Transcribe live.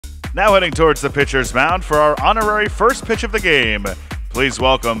Now heading towards the pitcher's mound for our honorary first pitch of the game. Please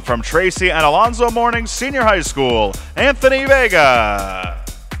welcome from Tracy and Alonzo Morning Senior High School, Anthony Vega.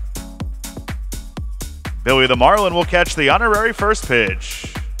 Billy the Marlin will catch the honorary first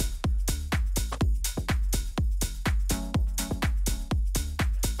pitch.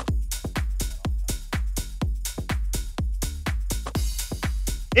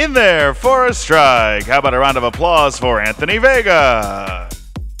 In there for a strike. How about a round of applause for Anthony Vega?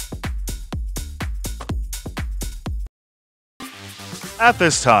 At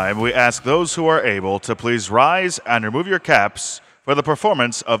this time, we ask those who are able to please rise and remove your caps for the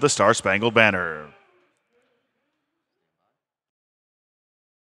performance of the Star-Spangled Banner.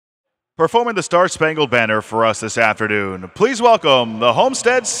 Performing the Star-Spangled Banner for us this afternoon, please welcome the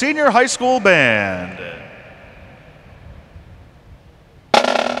Homestead Senior High School Band.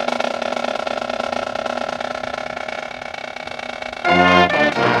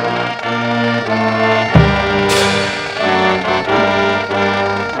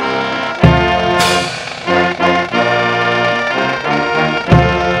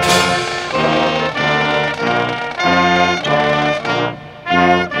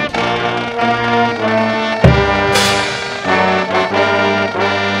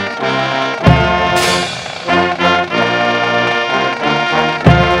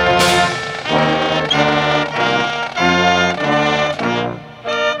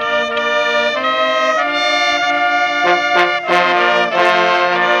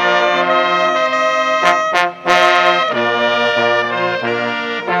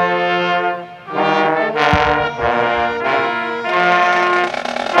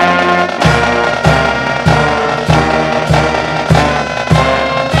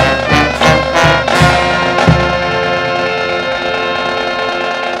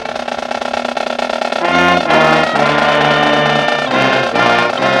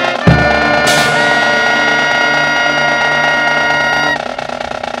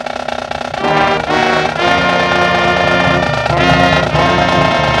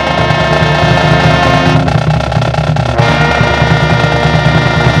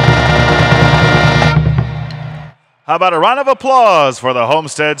 How about a round of applause for the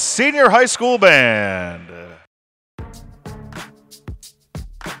Homestead Senior High School Band?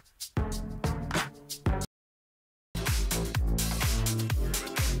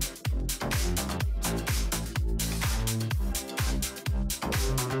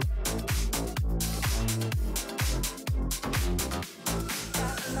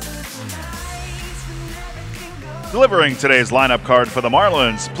 Delivering today's lineup card for the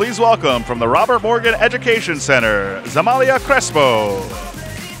Marlins, please welcome from the Robert Morgan Education Center, Zamalia Crespo.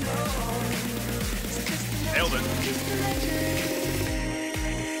 Nailed it.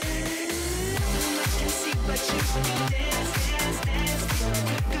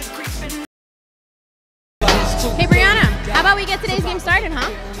 Hey Brianna, how about we get today's game started,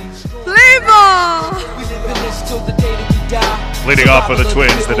 huh? Play ball! Leading off for the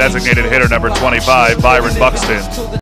Twins, the designated hitter number 25, Byron Buxton.